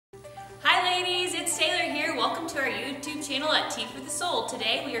Hi ladies, it's Taylor here. Welcome to our YouTube channel at Tea for the Soul.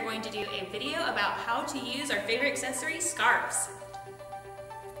 Today we are going to do a video about how to use our favorite accessory, scarves.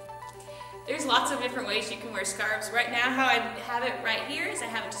 There's lots of different ways you can wear scarves. Right now how I have it right here is I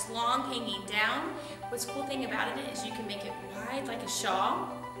have it just long hanging down. What's the cool thing about it is you can make it wide like a shawl.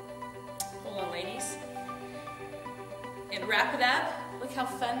 Hold on ladies. And wrap it up. Look how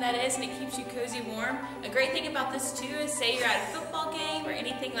fun that is, and it keeps you cozy warm. A great thing about this too is say you're at a football game or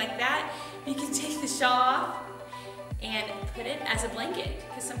anything like that, you can take the shawl off and put it as a blanket,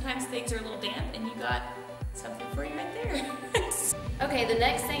 because sometimes things are a little damp and you got something for you right there. Okay, the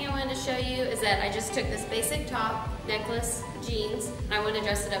next thing I wanted to show you is that I just took this basic top, necklace, jeans, and I want to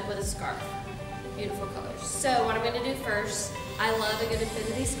dress it up with a scarf. Beautiful colors. So what I'm going to do first, I love a good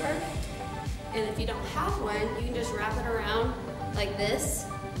infinity scarf, and if you don't have one, you can just wrap it around like this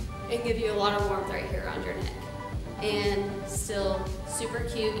and give you a lot of warmth right here around your neck. And still super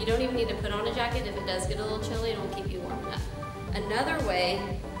cute. You don't even need to put on a jacket. If it does get a little chilly, it'll keep you warm enough. Another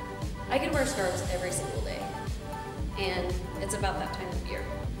way, I can wear scarves every single day, and it's about that time of year.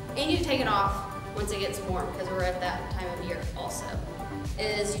 And you take it off once it gets warm, because we're at that time of year also,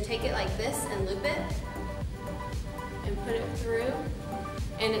 is you take it like this and loop it and put it through,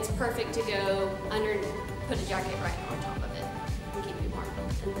 and it's perfect to go under, put a jacket right on top of it and keep you warm.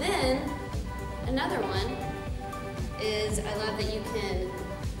 And then another one is I love that you can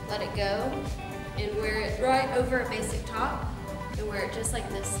let it go and wear it right over a basic top and wear it just like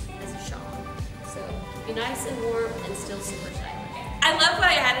this as a shawl. So be nice and warm and still super shiny. I love what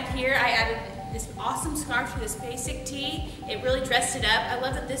I added here. I added this awesome scarf to this basic tee. It really dressed it up. I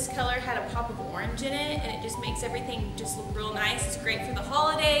love that this color had a pop of orange in it, and it just makes everything just look real nice. It's great for the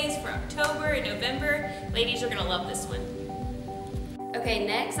holidays, for October and November. Ladies, you're gonna love this one. Okay,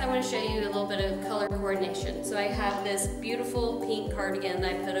 next I want to show you a little bit of color coordination. So I have this beautiful pink cardigan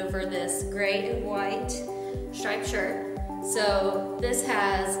that I put over this gray and white striped shirt. So this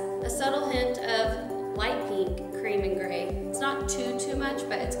has a subtle hint of light pink, cream, and gray. It's not too much,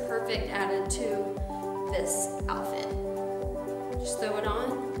 but it's perfect added to this outfit. Just throw it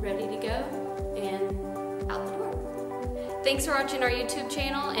on, ready to go, and out the door. Thanks for watching our YouTube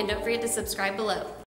channel, and don't forget to subscribe below.